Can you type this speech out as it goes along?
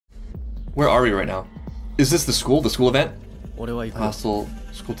Where are we right now? Is this the school event? Hostile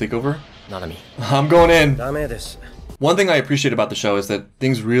school takeover? I'm going in. One thing I appreciate about the show is that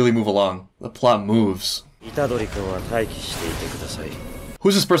things really move along. The plot moves.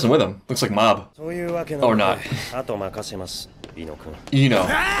 Who's this person with him? Looks like Mob. Or not. Ino.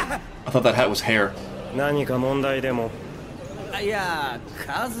 I thought that hat was hair.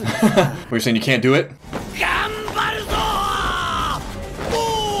 You're saying you can't do it?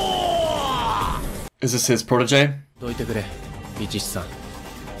 Is this his protege?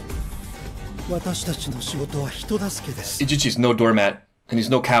 Ichichi's no doormat, and he's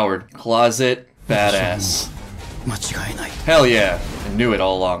no coward. Closet badass. Hell yeah, I knew it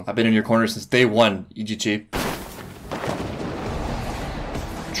all along. I've been in your corner since day one, Ichichi.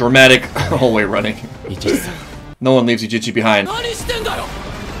 Dramatic hallway running. No one leaves Ichichi behind. And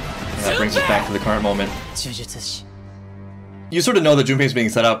that brings us back to the current moment. You sort of know that Junpei's being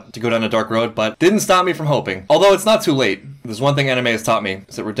set up to go down a dark road, but didn't stop me from hoping. Although it's not too late. There's one thing anime has taught me,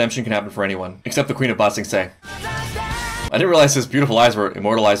 is that redemption can happen for anyone, except the Queen of Ba Sing Se. I didn't realize his beautiful eyes were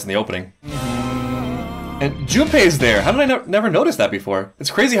immortalized in the opening. And Junpei is there. How did I never notice that before?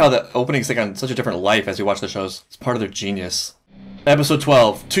 It's crazy how the openings take on such a different life as you watch the shows. It's part of their genius. Episode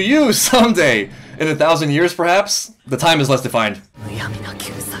 12. To you someday! In 1,000 years, perhaps? The time is less defined.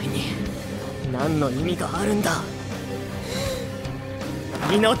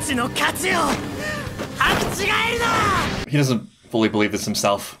 He doesn't fully believe this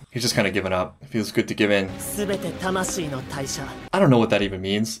himself. He's just kind of given up. It feels good to give in. I don't know what that even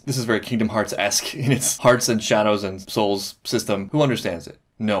means. This is very Kingdom Hearts-esque in its hearts and shadows and souls system. Who understands it?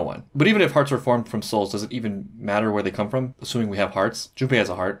 No one. But even if hearts are formed from souls, does it even matter where they come from? Assuming we have hearts. Junpei has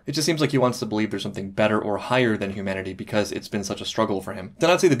a heart. It just seems like he wants to believe there's something better or higher than humanity because it's been such a struggle for him. To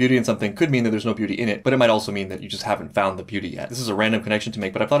not see the beauty in something could mean that there's no beauty in it, but it might also mean that you just haven't found the beauty yet. This is a random connection to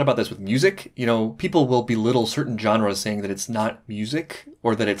make, but I've thought about this with music. You know, people will belittle certain genres saying that it's not music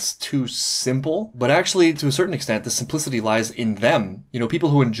or that it's too simple, but actually, to a certain extent, the simplicity lies in them. You know, people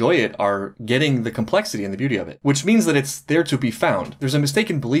who enjoy it are getting the complexity and the beauty of it, which means that it's there to be found. There's a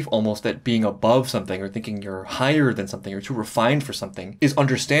mistaken belief almost that being above something or thinking you're higher than something or too refined for something is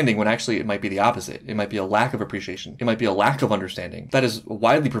understanding, when actually it might be the opposite. It might be a lack of appreciation. It might be a lack of understanding. That is a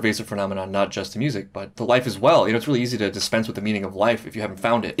widely pervasive phenomenon, not just in music, but to life as well. You know, it's really easy to dispense with the meaning of life if you haven't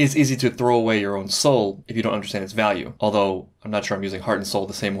found it. It's easy to throw away your own soul if you don't understand its value. Although, I'm not sure I'm using heart and soul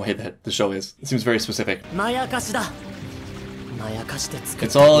the same way that the show is. It seems very specific.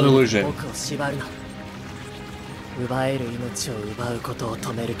 It's all a delusion.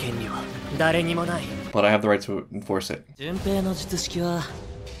 But I have the right to enforce it.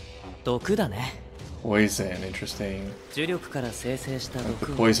 Poison, interesting. Like the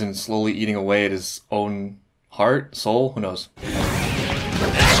poison slowly eating away at his own heart, soul, who knows?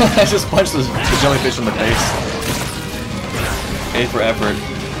 I just punched the jellyfish in the face. A for effort.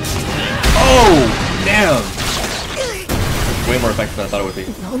 Oh! Damn! Way more effective than I thought it would be.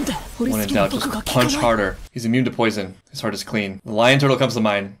 When in doubt, just punch harder. He's immune to poison. His heart is clean. The lion turtle comes to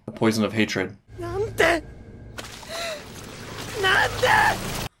mind. The poison of hatred. That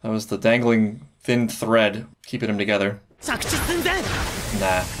was the dangling thin thread keeping him together. Nah.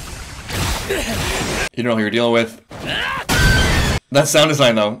 You don't know who you're dealing with. That sound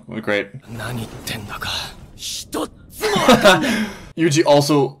design though would be great. Yuji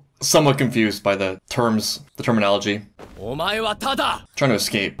also somewhat confused by the terminology. Trying to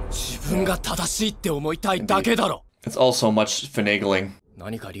escape. It's all so much finagling.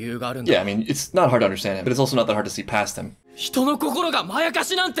 Yeah, I mean, it's not hard to understand him, but it's also not that hard to see past him. There you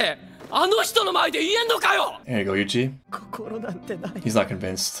go, Yuji. He's not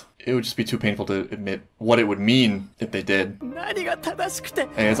convinced. It would just be too painful to admit what it would mean if they did.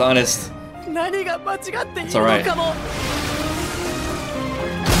 Hey, it's honest. It's alright.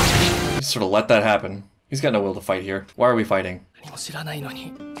 Just sort of let that happen. He's got no will to fight here. Why are we fighting?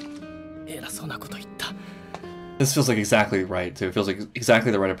 This feels like exactly right, too. It feels like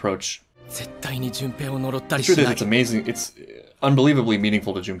exactly the right approach. The truth is, it's amazing. It's unbelievably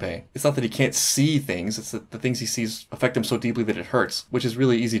meaningful to Junpei. It's not that he can't see things, it's that the things he sees affect him so deeply that it hurts, which is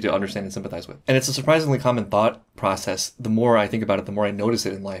really easy to understand and sympathize with. And it's a surprisingly common thought process. The more I think about it, the more I notice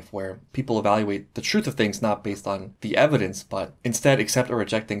it in life, where people evaluate the truth of things not based on the evidence, but instead accept or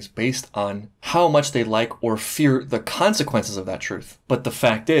reject things based on how much they like or fear the consequences of that truth. But the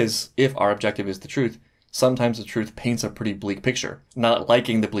fact is, if our objective is the truth, sometimes the truth paints a pretty bleak picture. Not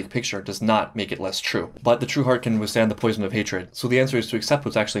liking the bleak picture does not make it less true. But the true heart can withstand the poison of hatred. So the answer is to accept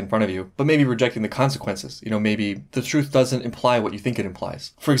what's actually in front of you, but maybe rejecting the consequences. You know, maybe the truth doesn't imply what you think it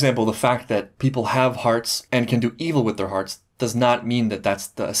implies. For example, the fact that people have hearts and can do evil with their hearts does not mean that that's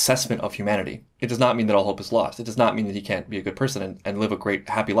the assessment of humanity. It does not mean that all hope is lost. It does not mean that he can't be a good person and live a great,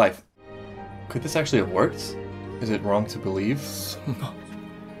 happy life. Could this actually have worked? Is it wrong to believe?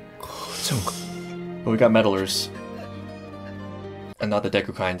 But we got meddlers. And not the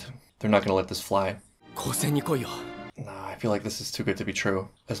Deku kind. They're not gonna let this fly. Nah, I feel like this is too good to be true.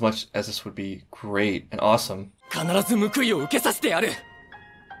 As much as this would be great and awesome.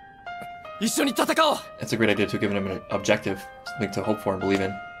 It's a great idea to give him an objective, something to hope for and believe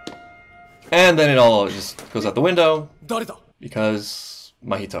in. And then it all just goes out the window. Because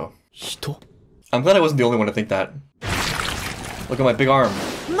Mahito. I'm glad I wasn't the only one to think that. Look at my big arm.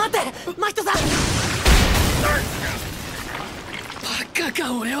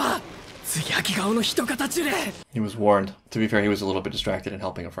 He was warned. To be fair, he was a little bit distracted in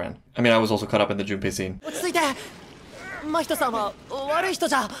helping a friend. I mean, I was also caught up in the Junpei scene.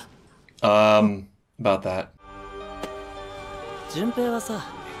 About that.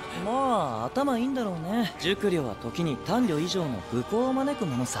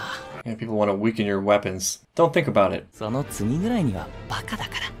 Yeah, people want to weaken your weapons. Don't think about it.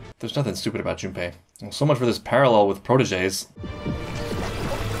 There's nothing stupid about Junpei. Well, so much for this parallel with proteges.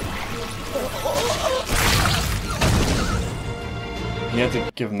 You had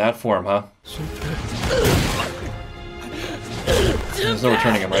to give him that form, huh? There's no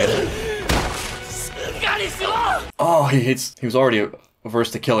returning him, right? Oh, he was already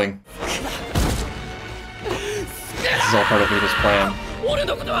averse to killing. This is all part of Mita's plan.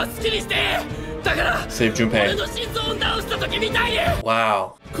 Save Junpei.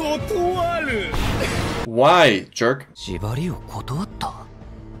 Wow. Why, jerk? So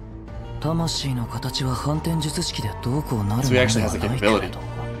he actually has the capability.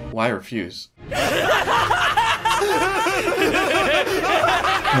 Why refuse?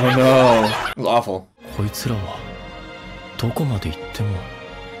 Oh no. It was awful.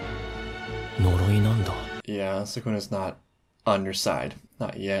 Yeah, Sukuna's not on your side.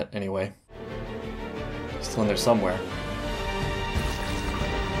 Not yet, anyway. He's still in there somewhere.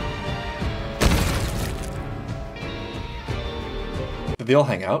 Did they all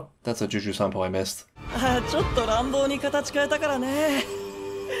hang out? That's a Juju Sampo I missed.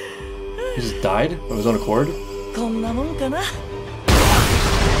 He just died of his own accord?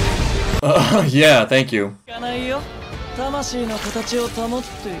 Yeah, thank you.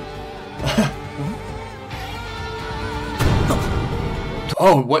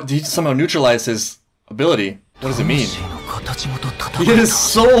 Oh, what? Did he somehow neutralize his ability? What does it mean? He hit his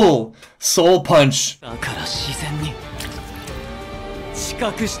soul! Soul punch!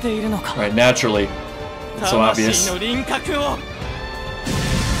 Right, naturally. It's so obvious.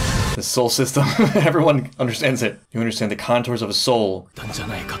 The soul system. Everyone understands it. You understand the contours of a soul.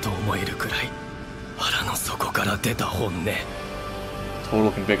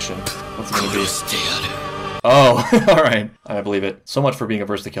 Total conviction. What's it gonna be? Oh, alright. I believe it. So much for being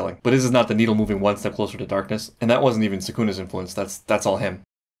averse to killing. But this is not the needle moving one step closer to darkness. And that wasn't even Sukuna's influence. That's all him.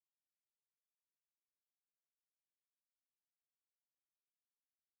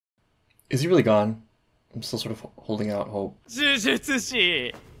 Is he really gone? I'm still sort of holding out hope.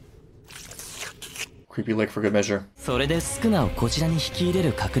 Creepy lick for good measure. And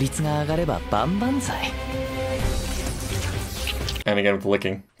again with the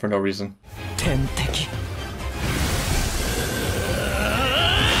licking, for no reason.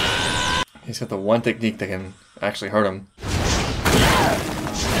 He's got the one technique that can actually hurt him.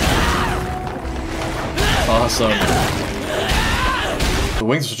 Awesome. The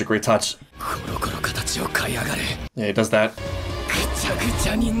wings are such a great touch. Yeah, he does that.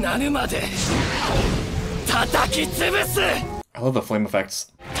 I love the flame effects.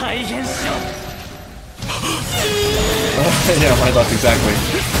 Yeah, my luck, exactly.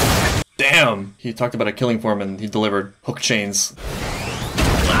 Damn! He talked about a killing form and he delivered. Hook chains.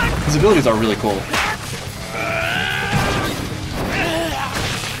 His abilities are really cool.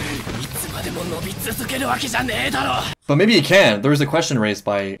 But maybe he can. There is a question raised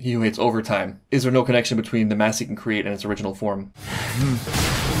by He Who Hates Overtime. Is there no connection between the mask he can create and its original form?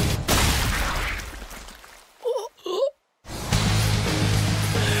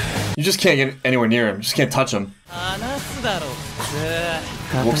 You just can't get anywhere near him. You just can't touch him.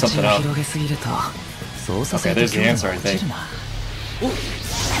 Woke something up. Okay, there's the answer, I think.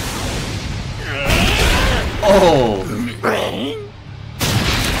 Oh!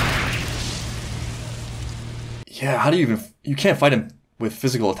 Yeah, how do you even... You can't fight him with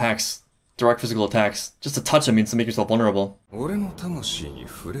physical attacks. Direct physical attacks. Just to touch him means to make yourself vulnerable. And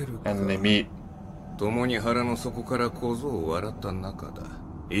then they meet.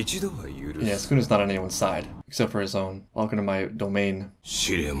 Yeah, Sukuna's not on anyone's side, except for his own. Welcome to my domain.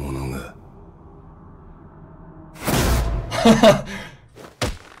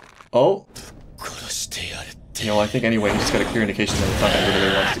 Oh. You know, I think anyway, he's just got a clear indication that it's not gonna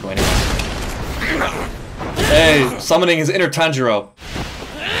really wants to go anywhere. Hey, summoning his inner Tanjiro.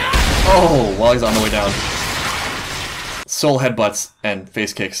 Oh, while he's on the way down. Soul headbutts and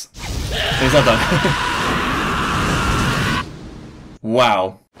face kicks. He's not done.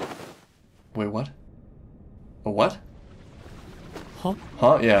 Wow. Wait, what? A what? Huh?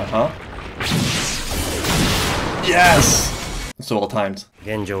 Huh? Yeah, huh? Yes! So well timed.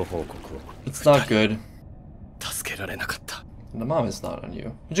 It's not good. The mom is not on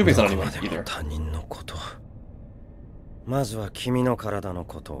you. Junpei's not on you either.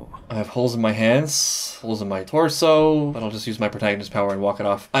 I have holes in my hands, holes in my torso, but I'll just use my protagonist power and walk it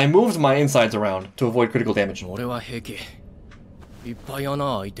off. I moved my insides around to avoid critical damage.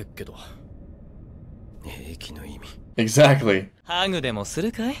 Exactly.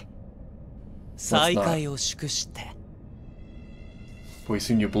 We've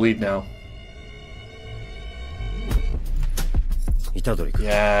seen you bleed now.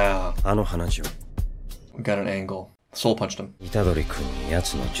 Yeah. We got an angle. Soul punched him. I think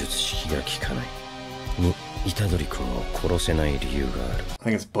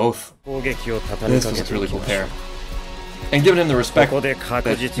it's both. This was a really cool pair. And giving him the respect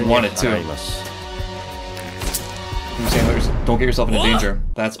that you wanted too. I'm saying, don't get yourself into danger.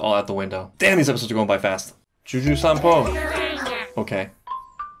 That's all out the window. Damn, these episodes are going by fast. Juju Sampo. Okay.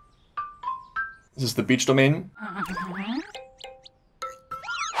 Is this the beach domain?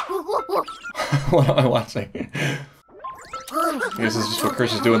 What am I watching? I guess this is just what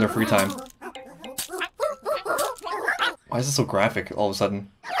Kirsch's do in their free time. Why is this so graphic all of a sudden?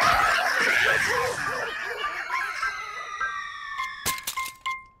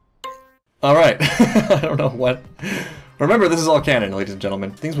 Alright. I don't know what. Remember, this is all canon, ladies and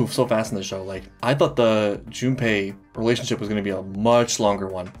gentlemen. Things move so fast in the show. Like, I thought the Junpei relationship was going to be a much longer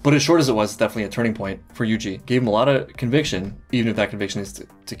one. But as short as it was, it's definitely a turning point for Yuji. Gave him a lot of conviction, even if that conviction is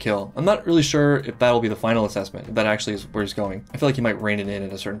to kill. I'm not really sure if that will be the final assessment, if that actually is where he's going. I feel like he might rein it in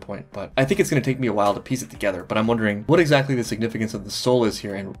at a certain point, but I think it's going to take me a while to piece it together. But I'm wondering what exactly the significance of the soul is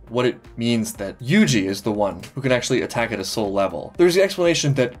here and what it means that Yuji is the one who can actually attack at a soul level. There's the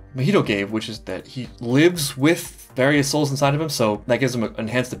explanation that Mahito gave, which is that he lives with various souls inside of him, so that gives him an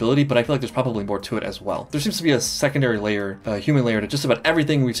enhanced ability, but I feel like there's probably more to it as well. There seems to be a secondary layer, a human layer to just about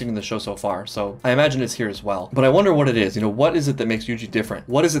everything we've seen in the show so far, so I imagine it's here as well. But I wonder what it is, you know, what is it that makes Yuji different?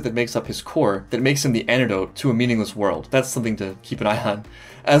 What is it that makes up his core, that makes him the antidote to a meaningless world? That's something to keep an eye on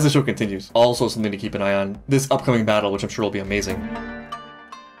as the show continues. Also something to keep an eye on this upcoming battle, which I'm sure will be amazing.